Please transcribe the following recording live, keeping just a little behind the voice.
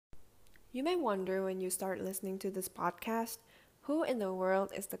You may wonder when you start listening to this podcast, who in the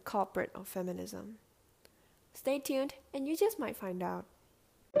world is the culprit of feminism? Stay tuned and you just might find out.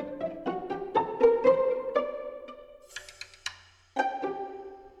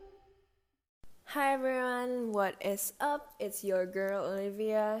 Hi everyone, what is up? It's your girl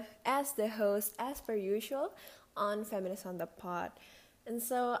Olivia as the host as per usual on Feminist on the Pod. And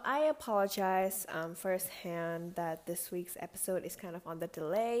so I apologize firsthand that this week's episode is kind of on the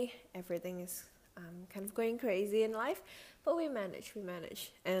delay. Everything is kind of going crazy in life, but we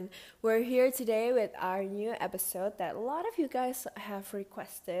manage. And we're here today with our new episode that a lot of you guys have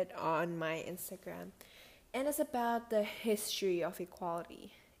requested on my Instagram. And it's about the history of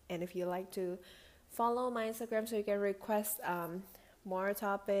equality. And if you like to follow my Instagram so you can request more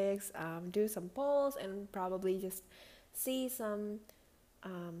topics, do some polls, and probably just see some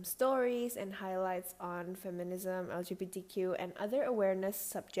stories and highlights on feminism, LGBTQ, and other awareness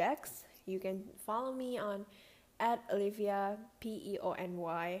subjects, you can follow me on at Olivia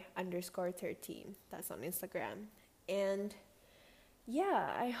PEONY_13. That's on Instagram. And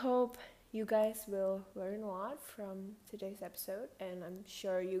yeah, I hope you guys will learn a lot from today's episode, and I'm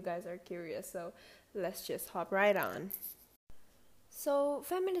sure you guys are curious, so let's just hop right on. So,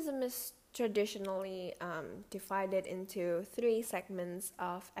 feminism is traditionally divided into three segments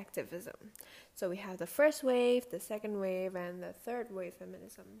of activism. So, we have the first wave, the second wave, and the third wave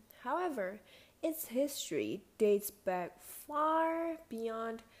feminism. However, its history dates back far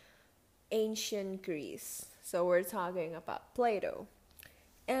beyond ancient Greece. So, we're talking about Plato.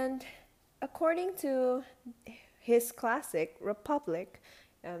 And according to his classic, Republic,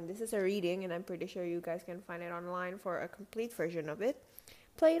 this is a reading, and I'm pretty sure you guys can find it online for a complete version of it.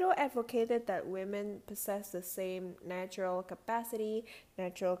 Plato advocated that women possess the same natural capacity,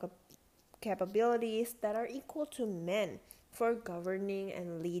 capabilities that are equal to men for governing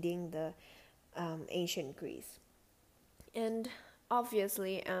and leading the ancient Greece. And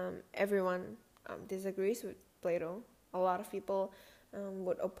obviously, everyone disagrees with Plato. A lot of people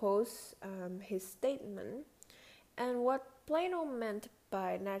would oppose his statement. And what Plato meant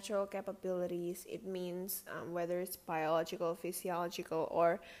by natural capabilities, it means whether it's biological, physiological,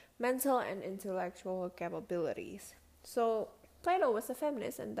 or mental and intellectual capabilities. So Plato was a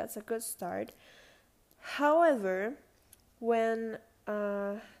feminist, and that's a good start. However, when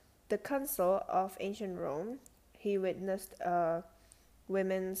the consul of ancient Rome, he witnessed a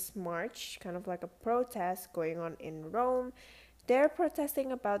women's march, kind of like a protest going on in Rome. They're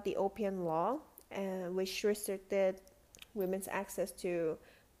protesting about the Opium Law, which restricted women's access to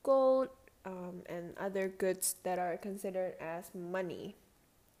gold and other goods that are considered as money.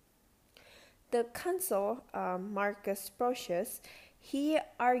 The consul, Marcus Proclus, he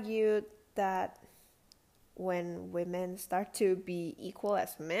argued that when women start to be equal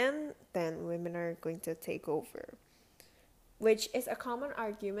as men, then women are going to take over, which is a common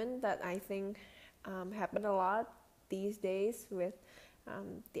argument that I think happen a lot these days with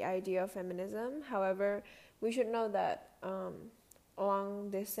the idea of feminism. However, we should know that along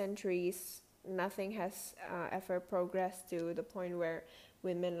the centuries, nothing has ever progressed to the point where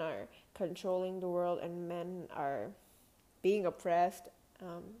women are controlling the world and men are being oppressed.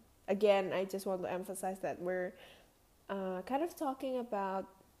 Again, I just want to emphasize that we're kind of talking about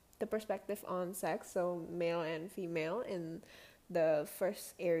the perspective on sex, so male and female in the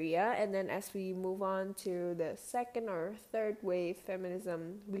first area, and then as we move on to the second or third wave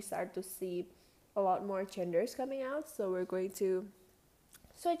feminism, we start to see a lot more genders coming out. So we're going to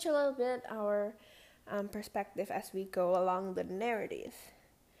switch a little bit our perspective as we go along the narrative.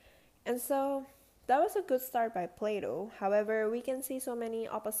 And so that was a good start by Plato. However, we can see so many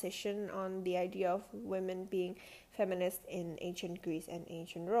opposition on the idea of women being feminist in ancient Greece and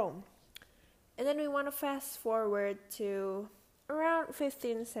ancient Rome. And then we want to fast forward to around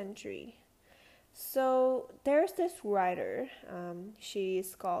 15th century. So there's this writer,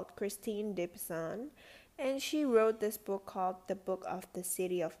 she's called Christine de Pizan, and she wrote this book called The Book of the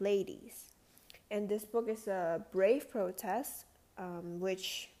City of Ladies. And this book is a brave protest,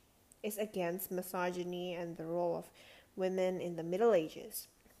 which is against misogyny and the role of women in the Middle Ages.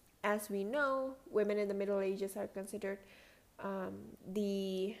 As we know, women in the Middle Ages are considered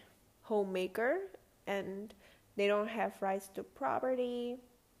the homemaker, and they don't have rights to property.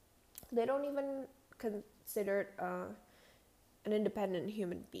 They don't even considered an independent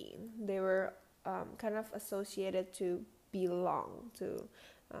human being. They were kind of associated to belong to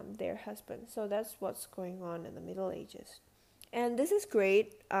their husband. So that's what's going on in the Middle Ages. And this is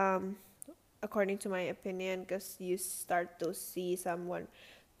great, according to my opinion, because you start to see someone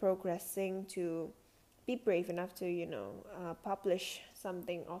progressing to be brave enough to publish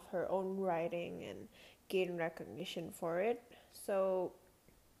something of her own writing and gain recognition for it. So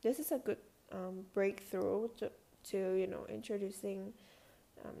this is a good breakthrough to introducing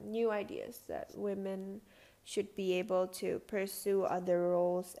new ideas that women should be able to pursue other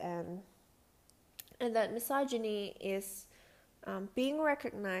roles, and that misogyny is being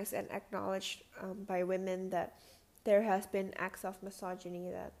recognized and acknowledged by women, that there has been acts of misogyny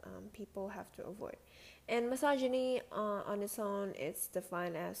that people have to avoid. And misogyny on its own is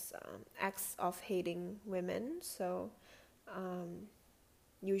defined as acts of hating women. So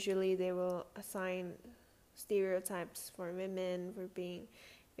usually they will assign stereotypes for women for being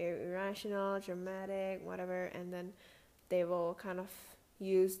very irrational, dramatic, whatever, and then they will kind of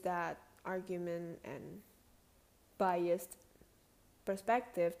use that argument and biased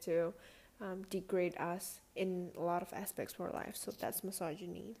perspective to degrade us in a lot of aspects of our life. So that's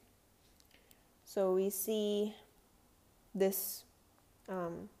misogyny. So we see this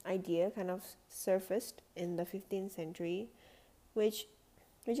idea kind of surfaced in the 15th century, which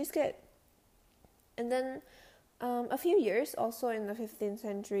is good. And then a few years also in the 15th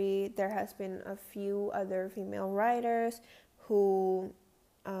century, there has been a few other female writers who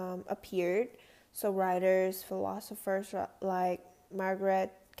appeared. So writers, philosophers like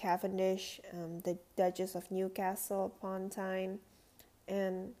Margaret Cavendish, the Duchess of Newcastle upon Tyne,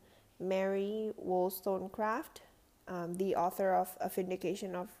 and Mary Wollstonecraft, the author of A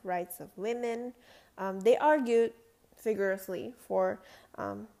Vindication of Rights of Women. They argued vigorously for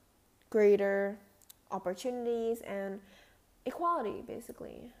greater opportunities and equality,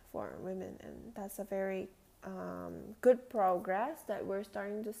 basically, for women, and that's a very good progress that we're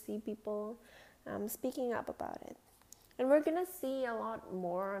starting to see people speaking up about it. And we're gonna see a lot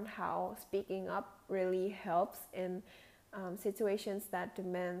more on how speaking up really helps in situations that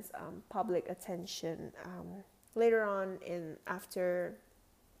demands public attention. Later on, in after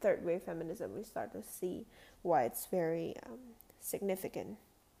third wave feminism, we start to see why it's very significant.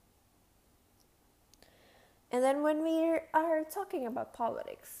 And then when we are talking about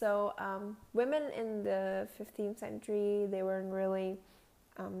politics, so women in the 15th century, they weren't really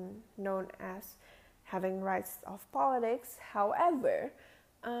known as having rights of politics. However,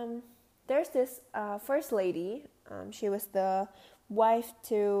 there's this first lady. She was the wife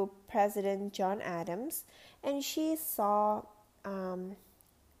to President John Adams, and she saw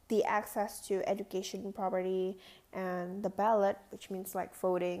the access to education, property, and the ballot, which means like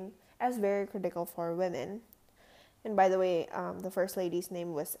voting, as very critical for women. And by the way, the first lady's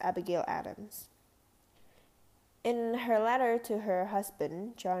name was Abigail Adams. In her letter to her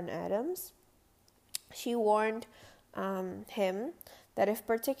husband, John Adams, she warned him that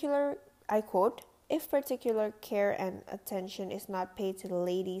I quote, if particular care and attention is not paid to the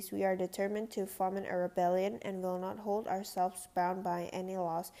ladies, we are determined to foment a rebellion and will not hold ourselves bound by any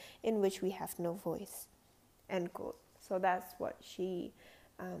laws in which we have no voice. End quote. So that's what she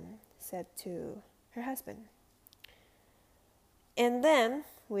said to her husband. And then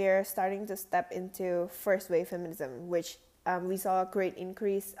we are starting to step into first wave feminism, which we saw a great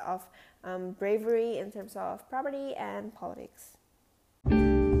increase of bravery in terms of property and politics.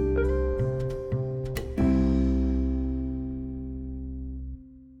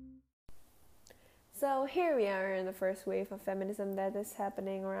 So here we are in the first wave of feminism that is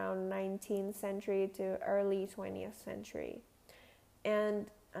happening around 19th century to early 20th century. And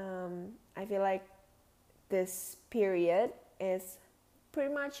I feel like this period is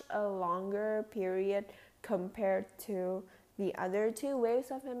pretty much a longer period compared to the other two waves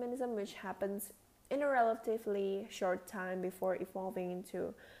of feminism, which happens in a relatively short time before evolving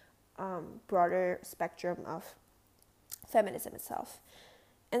into broader spectrum of feminism itself.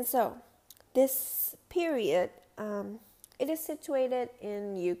 And so this period, it is situated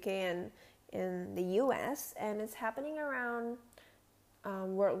in UK and in the US, and it's happening around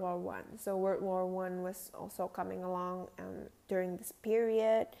World War One. So World War One was also coming along during this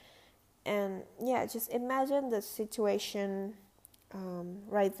period, and yeah, just imagine the situation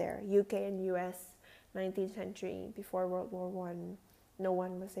right there. UK and US, 19th century, before World War One. No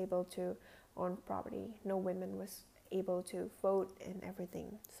one was able to own property. No women was able to vote and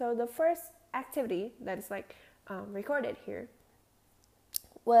everything. So the first activity that is recorded here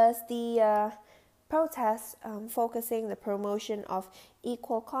was the protests focusing the promotion of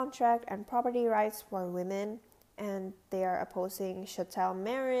equal contract and property rights for women, and they are opposing chattel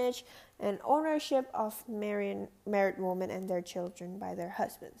marriage and ownership of married women and their children by their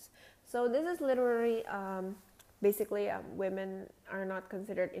husbands. So this is literally basically women are not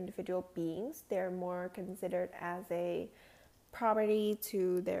considered individual beings. They're more considered as a property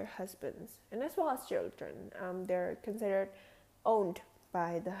to their husbands, and as well as children. They're considered owned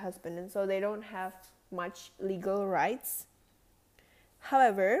by the husband, and so they don't have much legal rights.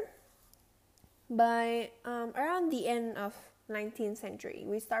 However, by around the end of 19th century,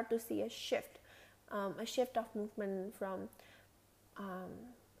 we start to see a shift of movement from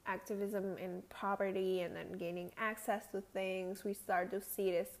activism in property and then gaining access to things. We start to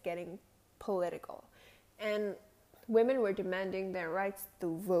see this getting political, and women were demanding their rights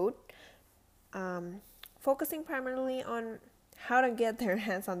to vote, focusing primarily on how to get their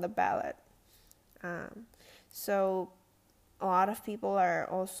hands on the ballot. So a lot of people are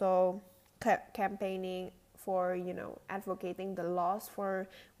also campaigning for, advocating the laws for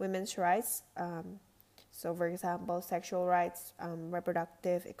women's rights. So, for example, sexual rights,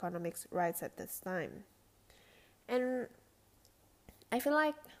 reproductive, economic rights at this time. And I feel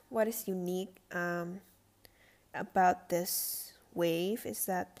like what is unique about this wave is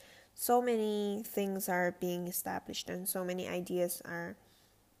that so many things are being established and so many ideas are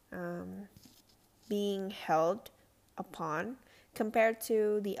being held upon compared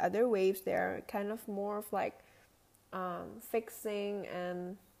to the other waves. They're kind of more of like fixing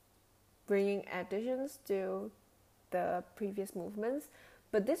and bringing additions to the previous movements.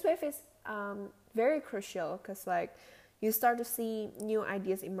 But this wave is very crucial because like you start to see new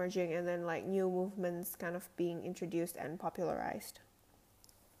ideas emerging and then like new movements kind of being introduced and popularized.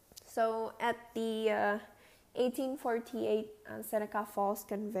 So at the 1848 Seneca Falls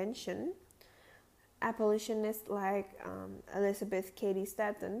Convention, abolitionists like Elizabeth Cady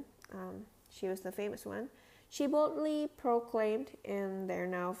Stanton, she was the famous one, she boldly proclaimed in their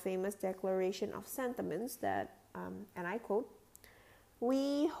now famous Declaration of Sentiments that, and I quote,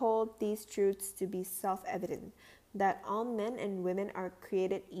 "We hold these truths to be self-evident, that all men and women are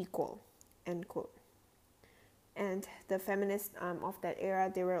created equal," end quote. And the feminists of that era,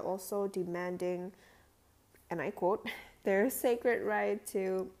 they were also demanding, and I quote, "their sacred right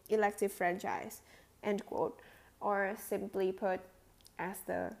to elective franchise," end quote, or simply put, as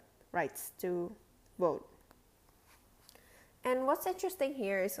the rights to vote. And what's interesting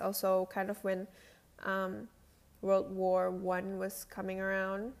here is also kind of when World War I was coming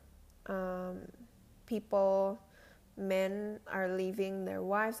around, men are leaving their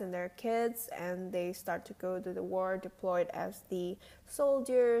wives and their kids, and they start to go to the war deployed as the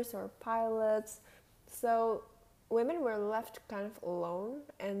soldiers or pilots. So women were left kind of alone,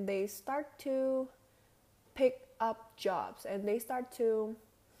 and they start to pick up jobs, and they start to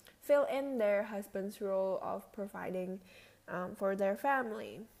fill in their husband's role of providing for their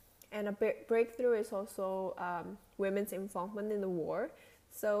family. And a breakthrough is also women's involvement in the war.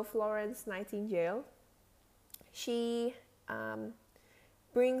 So Florence Nightingale, she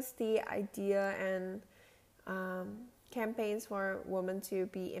brings the idea and campaigns for women to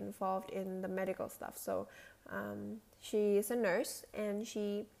be involved in the medical stuff. So she is a nurse, and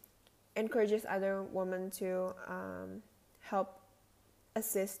she encourages other women to help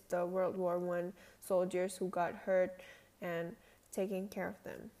assist the World War I soldiers who got hurt and taking care of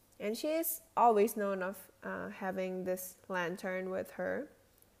them. And she is always known of having this lantern with her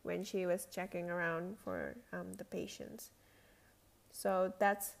when she was checking around for the patients. So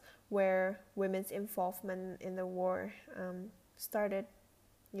that's where women's involvement in the war started,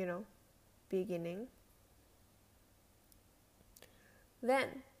 beginning.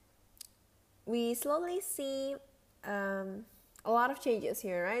 Then we slowly see a lot of changes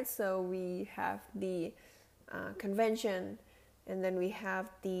here, right? So we have the convention, and then we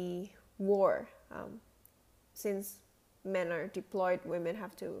have the war. Since men are deployed, women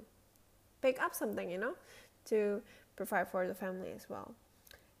have to pick up something, to provide for the family as well.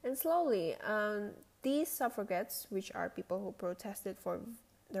 And slowly, these suffragettes, which are people who protested for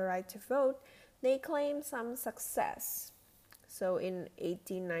the right to vote, they claim some success. So in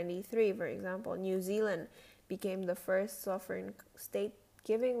 1893, for example, New Zealand became the first sovereign state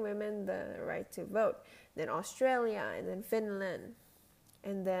giving women the right to vote. Then Australia, and then Finland,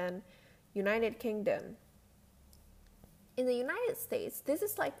 and then United Kingdom. In the United States, this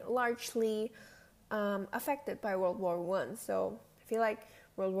is like largely affected by World War I. So I feel like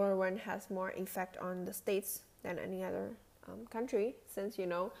World War I has more effect on the States than any other country, since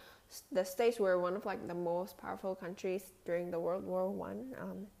the States were one of like the most powerful countries during the World War I.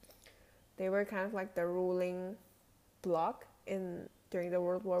 They were kind of like the ruling bloc during the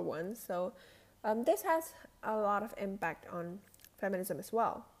World War I. So this has a lot of impact on feminism as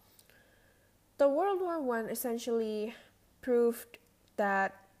well. The World War I essentially proved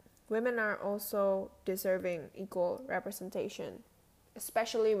that women are also deserving equal representation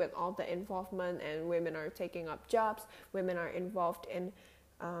especially with all the involvement and women are taking up jobs, women are involved in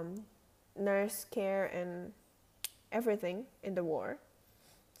nurse care and everything in the war.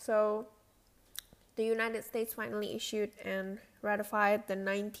 So the United States finally issued and ratified the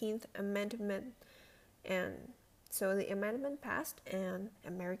 19th Amendment, and so the amendment passed and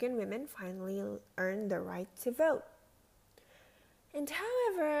American women finally earned the right to vote. And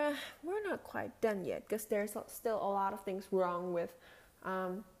however, we're not quite done yet because there's still a lot of things wrong with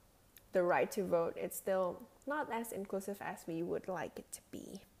the right to vote. It's still not as inclusive as we would like it to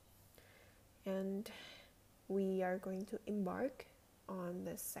be. And we are going to embark on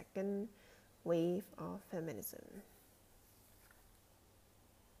the second wave of feminism.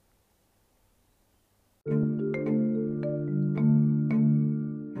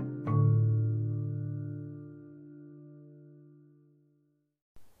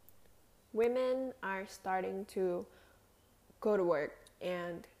 Women are starting to go to work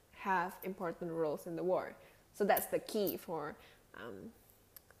and have important roles in the war. So that's the key for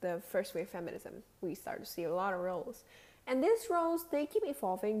the first wave feminism. We start to see a lot of roles. And these roles, they keep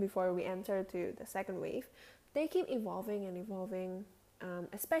evolving before we enter to the second wave. They keep evolving and evolving,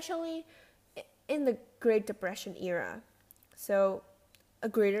 especially in the Great Depression era. So a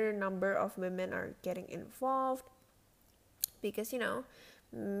greater number of women are getting involved because,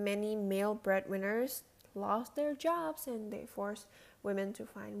 many male breadwinners lost their jobs and they forced women to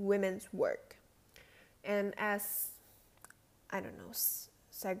find women's work. And as,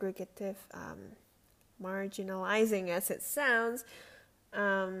 segregative, marginalizing as it sounds,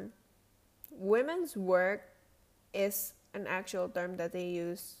 women's work is an actual term that they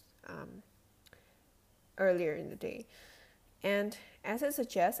use earlier in the day. And as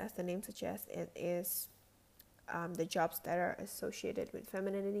the name suggests, it is the jobs that are associated with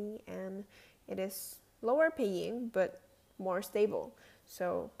femininity, and it is lower paying but more stable.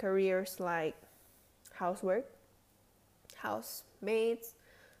 So careers like housework, housemaids,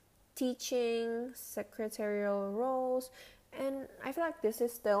 teaching, secretarial roles, and I feel like this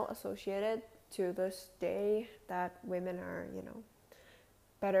is still associated to this day, that women are,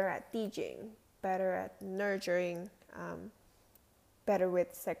 better at teaching, better at nurturing, better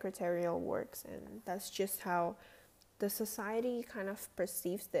with secretarial works, and that's just how the society kind of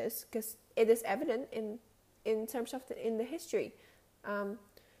perceives this, because it is evident in terms of in the history.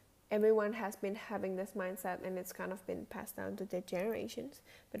 Everyone has been having this mindset, and it's kind of been passed down to their generations.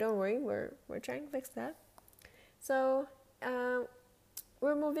 But don't worry, we're trying to fix that. So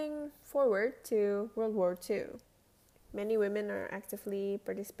we're moving forward to World War II. Many women are actively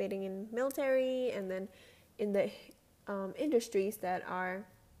participating in military and then in the industries that are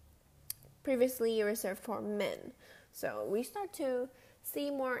previously reserved for men. So we start to see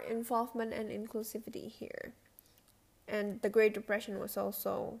more involvement and inclusivity here. And the Great Depression was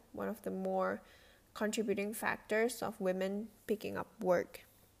also one of the more contributing factors of women picking up work.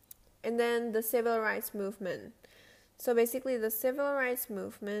 And then the Civil Rights Movement. So basically, the Civil Rights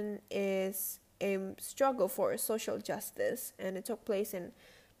Movement is a struggle for social justice, and it took place in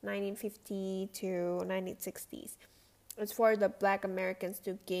 1950 to 1960s. It's for the Black Americans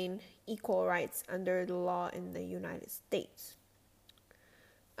to gain equal rights under the law in the United States.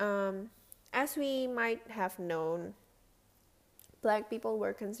 As we might have known, Black people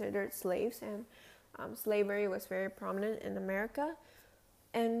were considered slaves, and slavery was very prominent in America.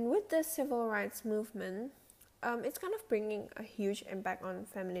 And with the Civil Rights Movement, it's kind of bringing a huge impact on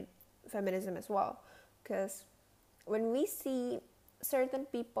feminism as well. Because when we see certain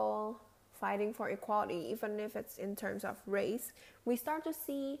people fighting for equality, even if it's in terms of race, we start to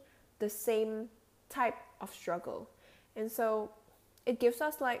see the same type of struggle. And so it gives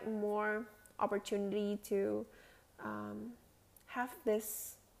us like more opportunity to have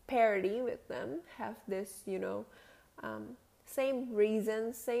this parity with them, have this, same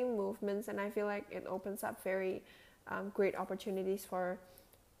reasons, same movements, and I feel like it opens up very great opportunities for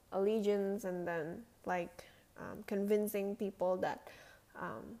allegiance, and then convincing people that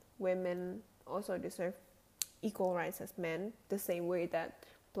women also deserve equal rights as men, the same way that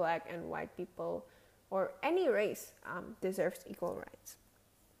Black and white people or any race deserves equal rights.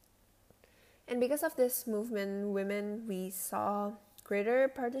 And because of this movement, we saw greater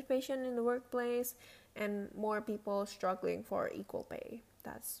participation in the workplace and more people struggling for equal pay.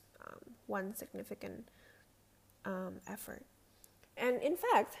 That's one significant effort. And in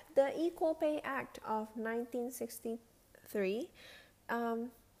fact, the Equal Pay Act of 1963,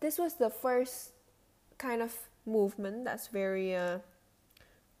 this was the first kind of movement that's very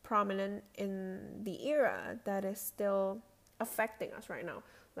prominent in the era that is still affecting us right now.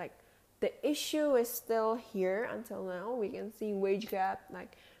 Like, the issue is still here until now. We can see wage gap,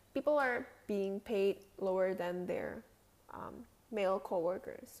 like people are being paid lower than their male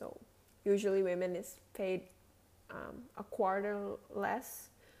coworkers. So usually women is paid a quarter less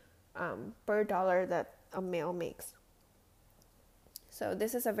per dollar that a male makes. So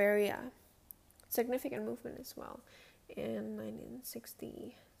this is a very significant movement as well in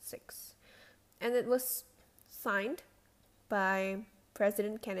 1966. And it was signed by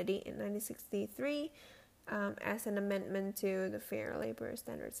President Kennedy in 1963 as an amendment to the Fair Labor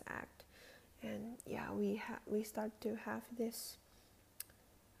Standards Act. And we start to have this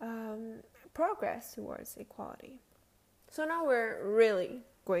progress towards equality. So now we're really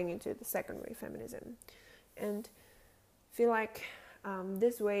going into the second wave feminism, and I feel like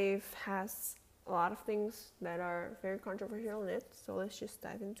this wave has a lot of things that are very controversial in it. So let's just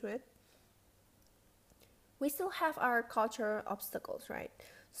dive into it. We still have our cultural obstacles, right?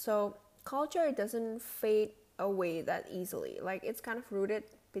 So culture doesn't fade away that easily. Like it's kind of rooted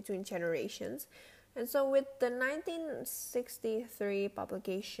between generations. And so with the 1963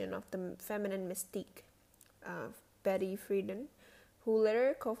 publication of The Feminine Mystique of Betty Friedan, who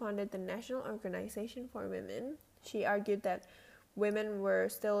later co-founded the National Organization for Women, she argued that women were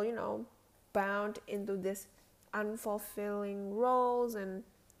still, bound into this unfulfilling roles and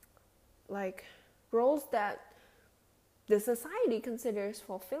like roles that the society considers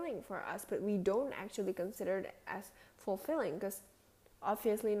fulfilling for us, but we don't actually consider it as fulfilling, because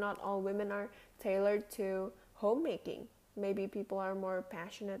obviously not all women are tailored to homemaking. Maybe people are more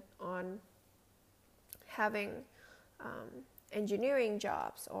passionate on having engineering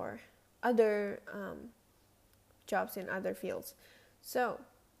jobs or other jobs in other fields. So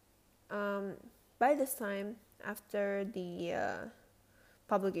by this time, after the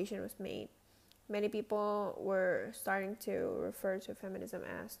publication was made, many people were starting to refer to feminism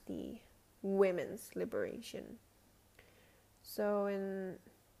as the women's liberation. So in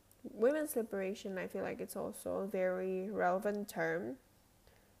women's liberation, I feel like it's also a very relevant term,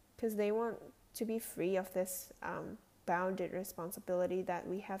 because they want to be free of this bounded responsibility that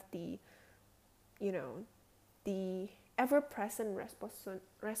we have, the ever-present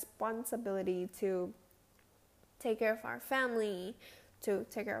responsibility to take care of our family, to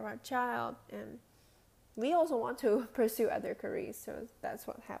take care of our child, and we also want to pursue other careers. So that's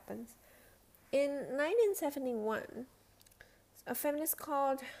what happens. In 1971, a feminist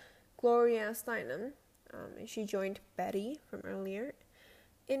called Gloria Steinem, she joined Betty from earlier,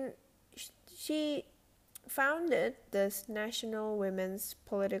 she founded this National Women's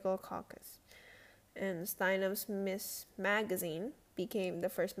Political Caucus, and Steinem's Miss Magazine became the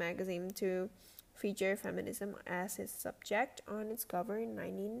first magazine to feature feminism as its subject on its cover in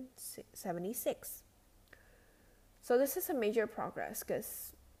 1976. So this is a major progress,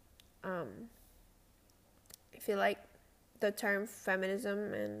 because I feel like the term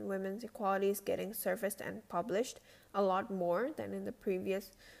feminism and women's equality is getting surfaced and published a lot more than in the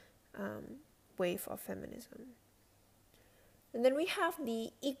previous wave of feminism. And then we have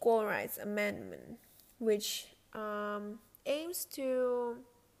the Equal Rights Amendment, which aims to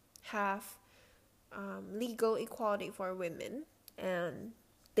have legal equality for women, and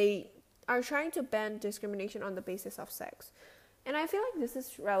they are trying to ban discrimination on the basis of sex. And I feel like this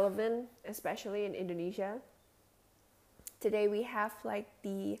is relevant, especially in Indonesia. Today we have like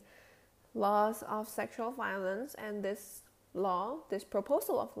the laws of sexual violence, and this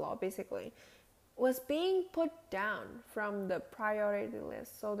proposal of law basically was being put down from the priority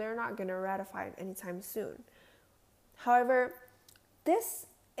list, so they're not going to ratify it anytime soon. However, this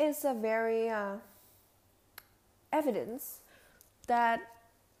is a very evidence that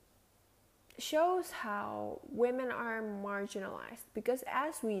shows how women are marginalized, because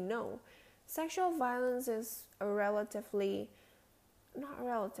as we know, sexual violence is I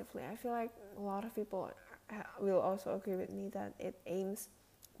feel like a lot of people will also agree with me that it aims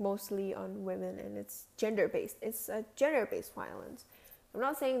mostly on women, and it's gender-based. It's a gender-based violence. I'm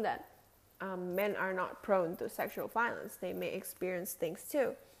not saying that men are not prone to sexual violence. They may experience things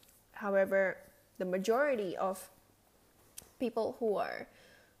too. However, the majority of people who are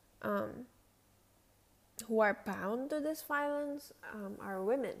bound to this violence are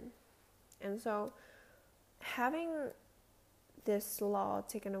women. And so having this law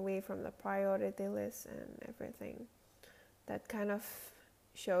taken away from the priority list and everything, that kind of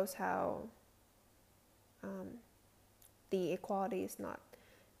shows how the equality is not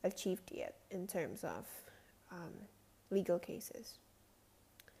achieved yet in terms of legal cases.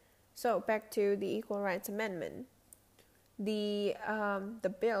 So back to the Equal Rights Amendment. The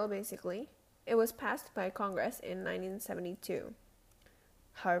bill basically, it was passed by Congress in 1972.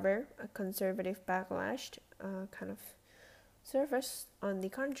 However, a conservative backlash kind of surfaced on the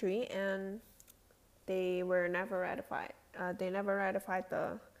country, and they were never ratified. They never ratified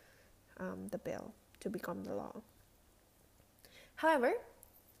the bill to become the law. However,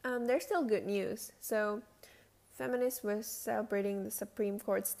 there's still good news. So, feminists were celebrating the Supreme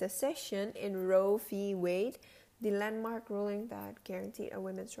Court's decision in Roe v. Wade, the landmark ruling that guaranteed a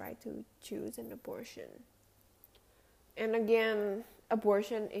woman's right to choose an abortion. And again,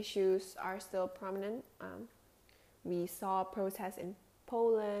 abortion issues are still prominent. We saw protests in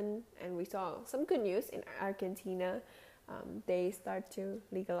Poland, and we saw some good news in Argentina. They start to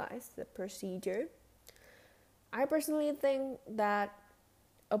legalize the procedure. I personally think that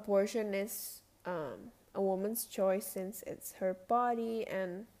abortion is a woman's choice since it's her body,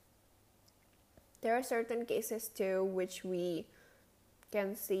 and there are certain cases too which we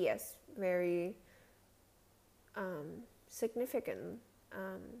can see as very significant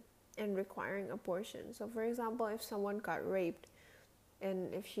in requiring abortion. So for example, if someone got raped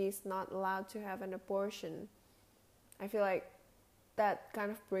and if she's not allowed to have an abortion, I feel like that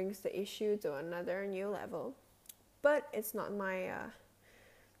kind of brings the issue to another new level. But it's not my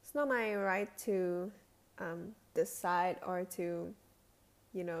right to decide or to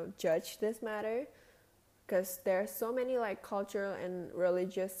judge this matter, because there are so many like cultural and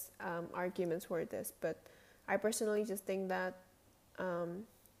religious arguments for this. But I personally just think that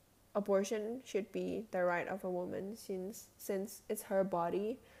abortion should be the right of a woman since it's her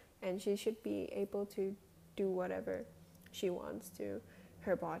body, and she should be able to do whatever she wants to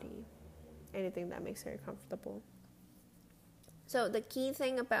her body, anything that makes her comfortable. So the key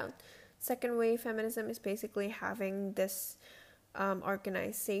thing about second wave feminism is basically having this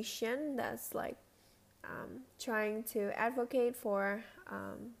organization that's like trying to advocate for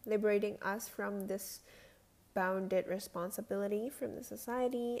liberating us from this bounded responsibility from the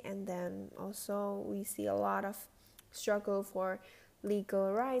society. And then also we see a lot of struggle for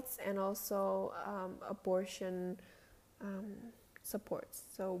legal rights and also abortion supports.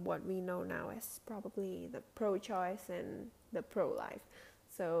 So what we know now is probably the pro-choice and the pro-life.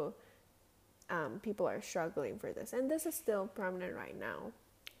 So people are struggling for this, and this is still prominent right now.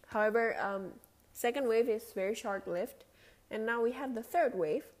 However, second wave is very short-lived, and now we have the third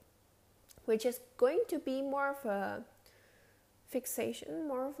wave, which is going to be more of a fixation,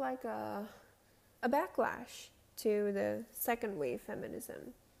 more of like a backlash to the second wave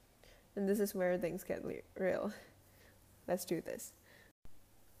feminism. And this is where things get real. Let's do this.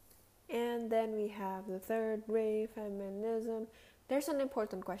 And then we have the third wave feminism. There's an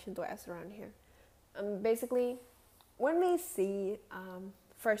important question to ask around here. Basically, when we see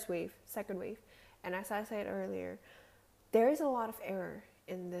first wave, second wave, and as I said earlier, there is a lot of error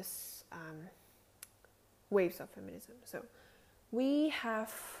in this waves of feminism. So we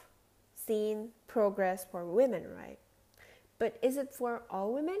have seen progress for women, right? But is it for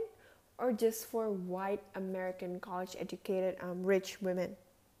all women or just for white American college-educated rich women?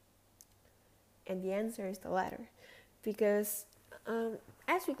 And the answer is the latter, because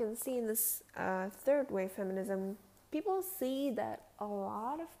as we can see in this third wave feminism, people see that a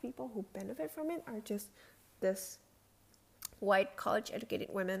lot of people who benefit from it are just this white college-educated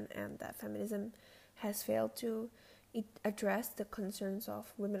women, and that feminism has failed to address the concerns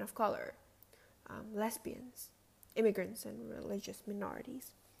of women of color, lesbians, immigrants, and religious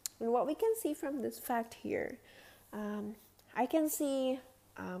minorities. And what we can see from this fact here, I can see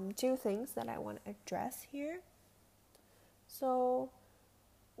two things that I want to address here. So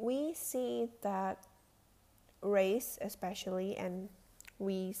we see that race especially, and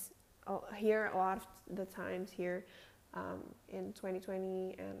we hear a lot of the times here in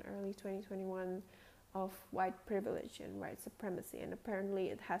 2020 and early 2021 of white privilege and white supremacy, and apparently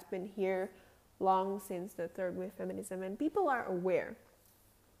it has been here long since the third wave feminism, and people are aware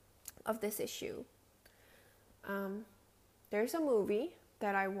of this issue. There's a movie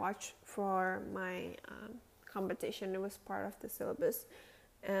that I watched for my competition. It was part of the syllabus,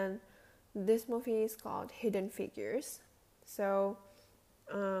 and this movie is called Hidden Figures. So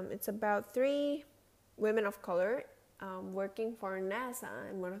it's about 3 women of color working for NASA,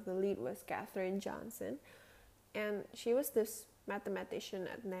 and one of the lead was Katherine Johnson, and she was this mathematician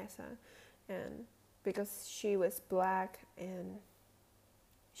at NASA, and because she was black and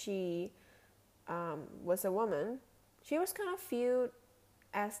she was a woman, she was kind of viewed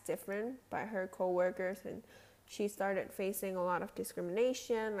as different by her co-workers, and she started facing a lot of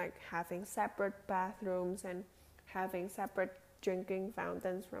discrimination, like having separate bathrooms and having separate drinking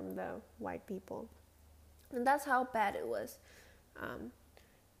fountains from the white people. And that's how bad it was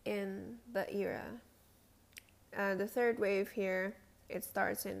in the era. The third wave here It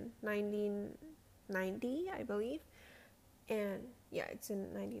starts in 1990, I believe. And yeah, it's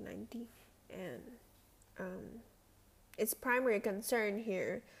in 1990. And its primary concern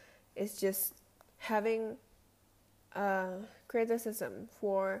here is just having criticism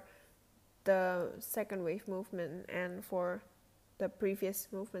for the second wave movement and for the previous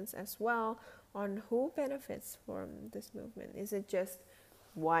movements as well, on who benefits from this movement. Is it just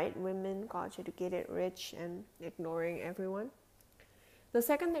white women, college educated, rich, and ignoring everyone? The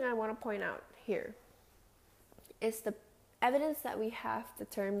second thing I want to point out here is the evidence that we have the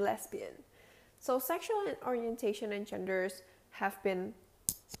term lesbian. So sexual orientation and genders have been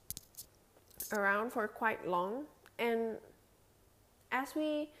around for quite long, and as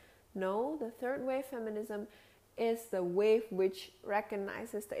we know, the third wave feminism is the wave which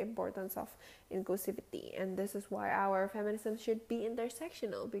recognizes the importance of inclusivity, and this is why our feminism should be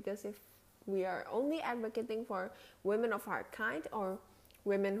intersectional, because if we are only advocating for women of our kind or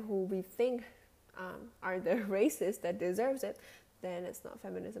women who we think are the races that deserves it, then it's not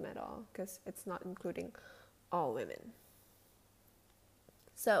feminism at all, because it's not including all women.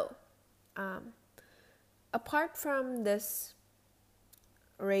 So apart from this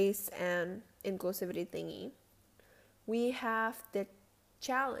race and inclusivity thingy, we have the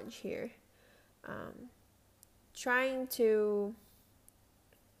challenge here, trying to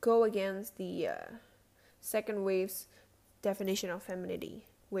go against the second wave's definition of femininity,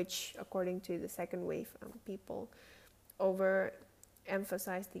 which according to the second wave people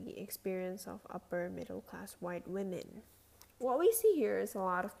overemphasize the experience of upper middle class white women. What we see here is a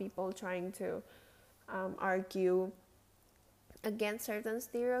lot of people trying to argue against certain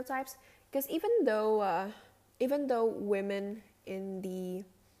stereotypes, because even though women in the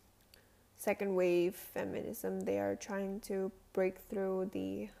second wave feminism, they are trying to break through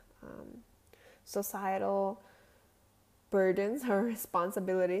the societal burdens or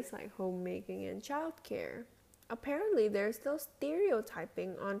responsibilities like homemaking and childcare, apparently there's still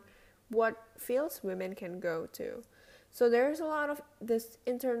stereotyping on what fields women can go to. So there's a lot of this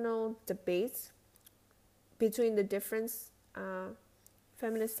internal debates between the different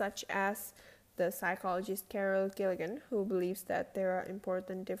feminists, such as the psychologist Carol Gilligan, who believes that there are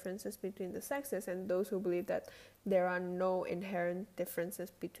important differences between the sexes, and those who believe that there are no inherent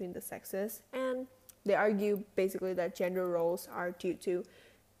differences between the sexes. And they argue basically that gender roles are due to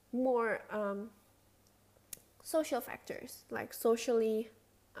more social factors, like socially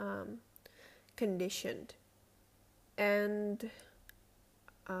conditioned. And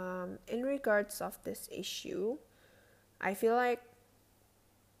in regards of this issue, I feel like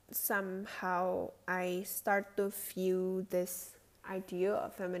somehow I start to view this idea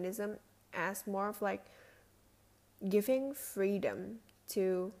of feminism as more of like giving freedom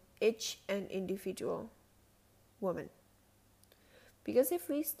to each and individual woman. Because if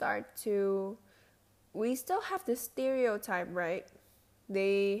we still have this stereotype, right?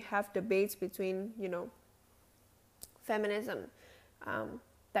 They have debates between, feminism,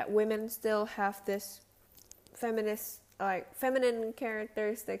 that women still have this feminine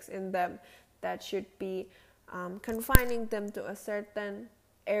characteristics in them that should be confining them to a certain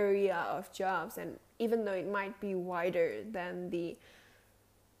area of jobs, and even though it might be wider than the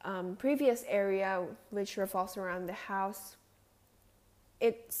previous area which revolves around the house,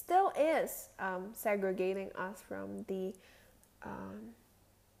 it still is segregating us from the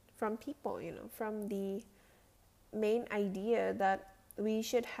from people, from the main idea that we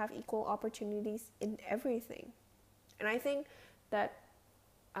should have equal opportunities in everything. And I think that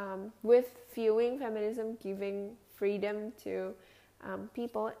with viewing feminism giving freedom to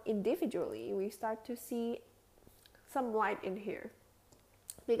people individually, we start to see some light in here.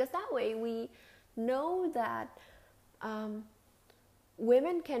 Because that way we know that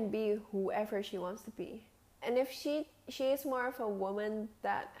women can be whoever she wants to be. And if she is more of a woman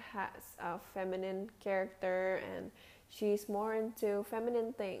that has a feminine character and she's more into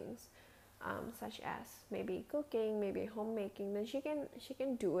feminine things, such as maybe cooking, maybe homemaking, then she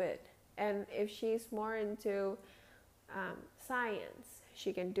can do it. And if she's more into science,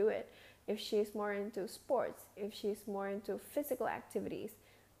 she can do it. If she's more into sports, if she's more into physical activities,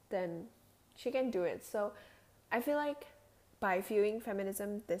 then she can do it. So I feel like by viewing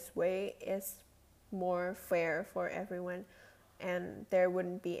feminism this way is more fair for everyone, and there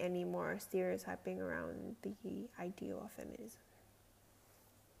wouldn't be any more stereotyping around the ideal of feminism.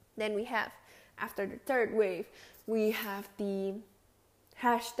 Then we have, after the third wave, we have the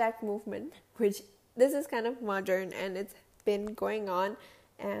hashtag movement, which this is kind of modern and it's been going on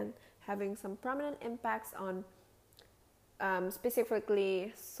and having some prominent impacts on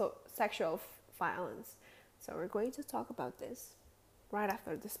specifically sexual violence. So we're going to talk about this. right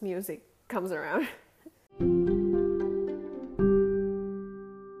after this music comes around.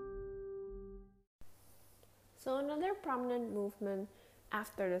 So another prominent movement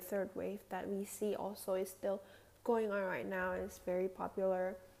after the third wave that we see also is still going on right now and it's very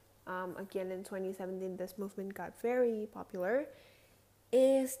popular. Again, in 2017, this movement got very popular,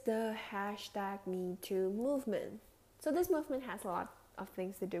 is the hashtag #MeToo movement. So this movement has a lot of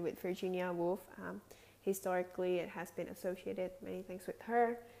things to do with Virginia Woolf. Historically, it has been associated many things with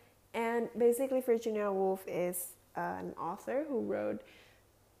her. And basically, Virginia Woolf is an author who wrote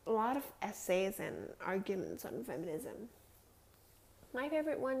a lot of essays and arguments on feminism. My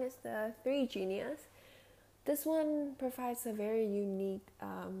favorite one is the Three Genius. This one provides a very unique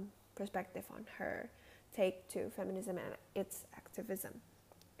perspective on her take to feminism and its activism.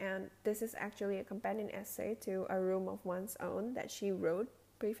 And this is actually a companion essay to A Room of One's Own that she wrote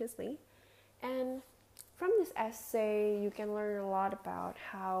previously. And from this essay, you can learn a lot about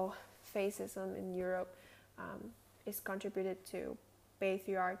how fascism in Europe is contributed to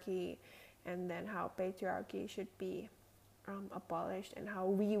patriarchy, and then how patriarchy should be abolished, and how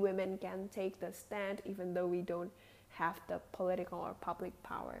we women can take the stand even though we don't have the political or public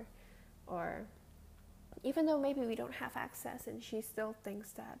power, or even though maybe we don't have access, and she still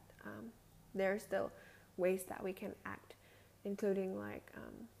thinks that there are still ways that we can act, including like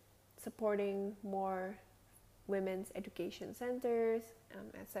supporting more women's education centers,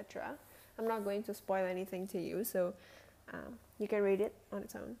 etc. I'm not going to spoil anything to you, so you can read it on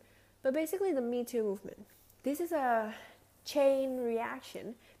its own. But basically, the Me Too movement, this is a chain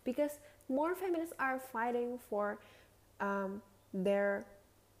reaction because more feminists are fighting for their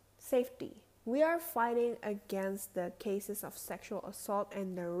safety. We are fighting against the cases of sexual assault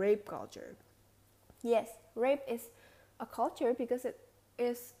and the rape culture. Yes, rape is a culture because it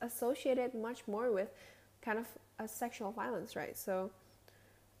is associated much more with kind of a sexual violence, right? So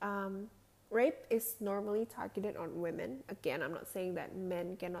rape is normally targeted on women. Again, I'm not saying that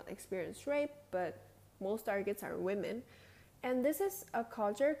men cannot experience rape, but most targets are women. And this is a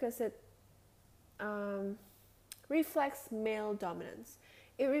culture because it reflects male dominance.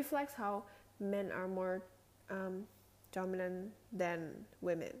 It reflects how men are more dominant than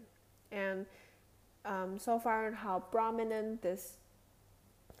women. And so far, how prominent this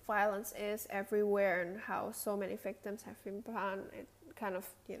violence is everywhere and how so many victims have been found, it kind of,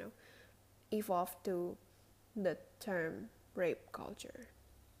 evolved to the term rape culture.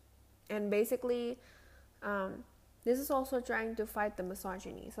 And basically, this is also trying to fight the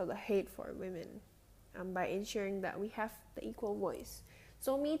misogyny, so the hate for women, by ensuring that we have the equal voice.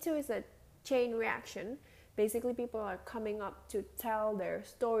 So Me Too is a chain reaction. Basically, people are coming up to tell their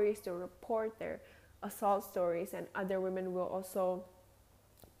stories, to report their assault stories, and other women will also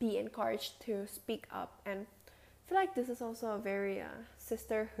be encouraged to speak up. And I feel like this is also a very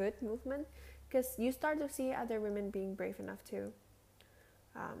sisterhood movement, because you start to see other women being brave enough to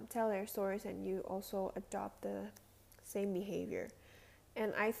tell their stories, and you also adopt the same behavior.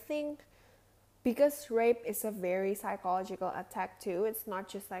 And I think because rape is a very psychological attack too, it's not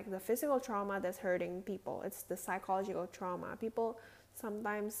just like the physical trauma that's hurting people, it's the psychological trauma. People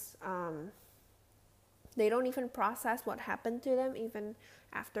sometimes they don't even process what happened to them even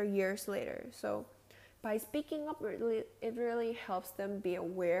after years later. So by speaking up, it really helps them be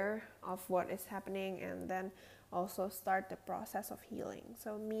aware of what is happening and then also start the process of healing.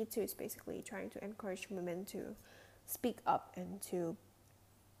 So Me Too is basically trying to encourage women to speak up and to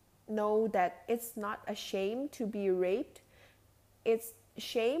know that it's not a shame to be raped. It's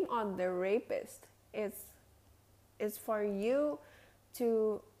shame on the rapist. It's for you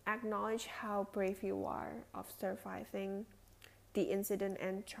to acknowledge how brave you are of surviving the incident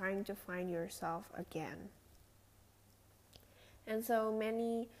and trying to find yourself again. And so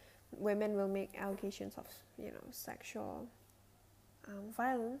many women will make allegations of sexual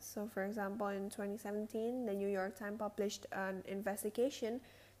violence. So for example, in 2017, the New York Times published an investigation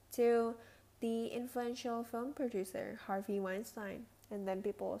to the influential film producer Harvey Weinstein, and then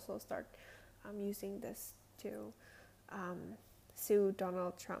people also start using this to sue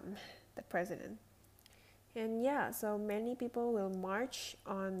Donald Trump, the president. And so many people will march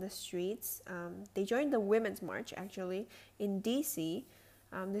on the streets. They joined the Women's March actually in DC.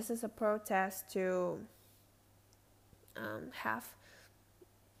 This is a protest to have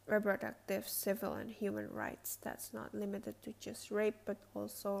reproductive, civil, and human rights that's not limited to just rape, but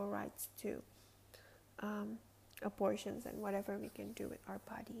also rights to abortions and whatever we can do with our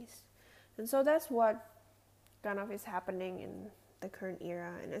bodies. And so that's what kind of is happening in the current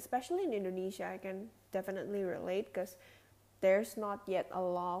era, and especially in Indonesia, I can definitely relate because there's not yet a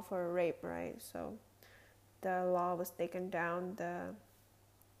law for rape, right? So the law was taken down,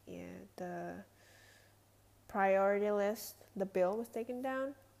 the priority list, the bill was taken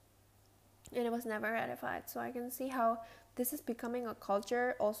down, and it was never ratified. So I can see how this is becoming a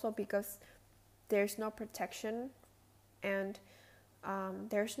culture, also because there's no protection, and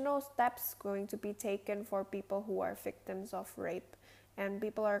there's no steps going to be taken for people who are victims of rape, and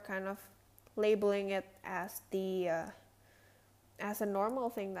people are kind of labeling it as as a normal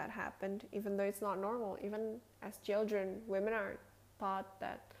thing that happened, even though it's not normal. Even as children, women are taught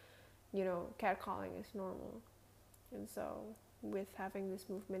that, catcalling is normal. And so with having this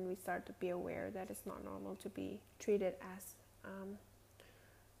movement, we start to be aware that it's not normal to be treated as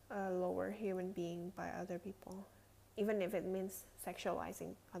a lower human being by other people, even if it means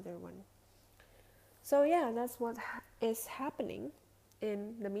sexualizing other one. So yeah, that's what is happening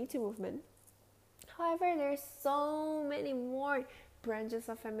in the Me Too movement. However, there's so many more branches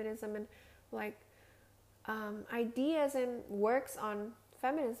of feminism and ideas and works on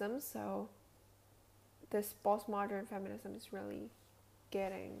feminism. So this postmodern feminism is really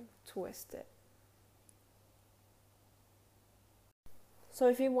getting twisted. So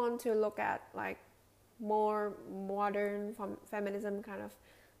if you want to look at more modern feminism kind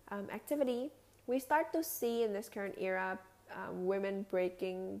of activity, we start to see in this current era women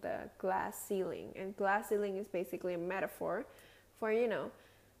breaking the glass ceiling. And glass ceiling is basically a metaphor for,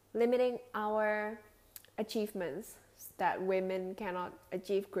 limiting our achievements, that women cannot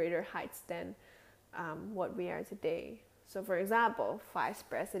achieve greater heights than what we are today. So for example, Vice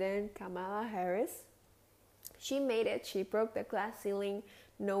President Kamala Harris, she made it. She broke the glass ceiling.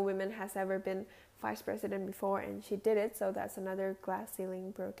 No woman has ever been vice president before, and she did it. So that's another glass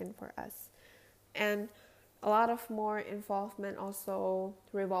ceiling broken for us. And a lot of more involvement also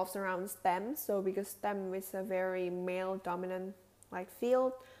revolves around STEM. So because STEM is a very male-dominant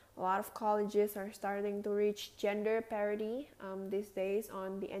field, a lot of colleges are starting to reach gender parity these days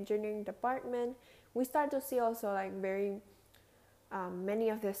on the engineering department. We start to see also very many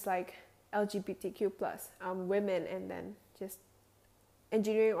of this LGBTQ plus women, and then just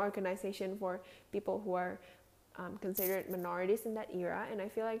engineering organization for people who are considered minorities in that era. And I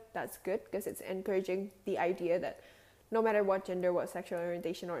feel like that's good because it's encouraging the idea that no matter what gender, what sexual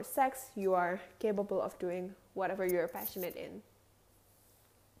orientation or sex, you are capable of doing whatever you're passionate in.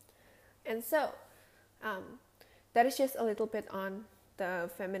 And so that is just a little bit on the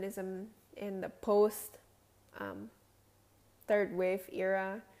feminism in the post third wave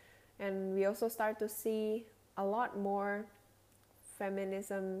era. And we also start to see a lot more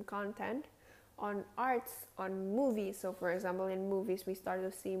feminism content on arts, on movies. So for example, in movies, we start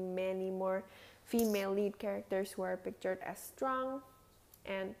to see many more female lead characters who are pictured as strong.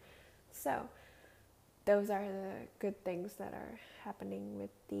 And so those are the good things that are happening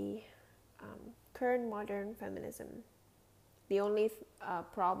with the current modern feminism. The only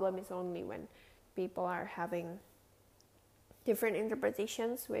problem is only when people are having different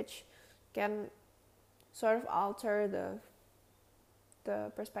interpretations, which can sort of alter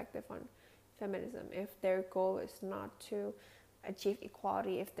the perspective on feminism. If their goal is not to achieve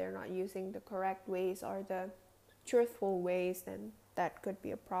equality, if they're not using the correct ways or the truthful ways, then that could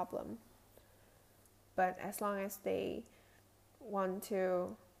be a problem. But as long as they want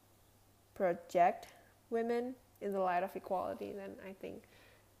to project women in the light of equality, then I think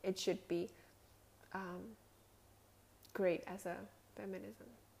it should be great as a feminism.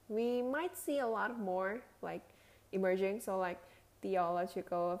 We might see a lot more emerging, so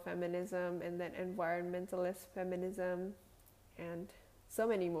theological feminism, and then environmentalist feminism, and so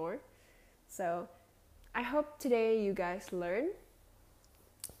many more. So I hope today you guys learn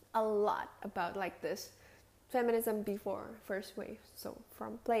a lot about this feminism before first wave, so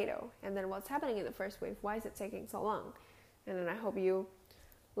from Plato, and then what's happening in the first wave, why is it taking so long. And then I hope you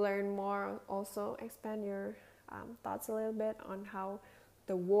learn more, also expand your thoughts a little bit on how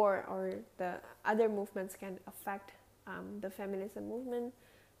the war or the other movements can affect the feminism movement,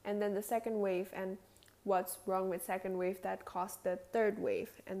 and then the second wave, and what's wrong with second wave that caused the third wave,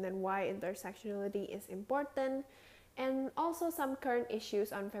 and then why intersectionality is important, and also some current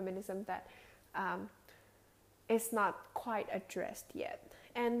issues on feminism that is not quite addressed yet.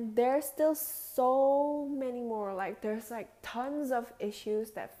 And there's still so many more, there's tons of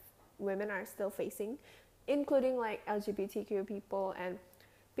issues that women are still facing, including LGBTQ people, and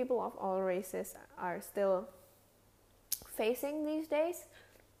people of all races are still facing these days,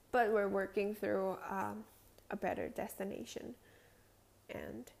 but we're working through a better destination.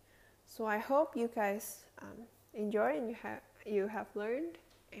 And so I hope you guys enjoy and you have learned,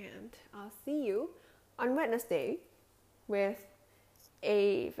 and I'll see you on Wednesday with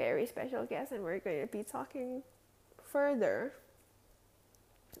a very special guest, and we're going to be talking further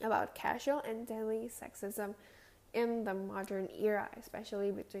about casual and daily sexism in the modern era,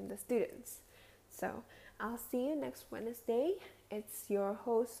 especially between the students. So I'll see you next Wednesday. It's your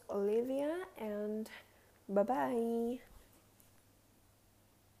host Olivia, and bye bye.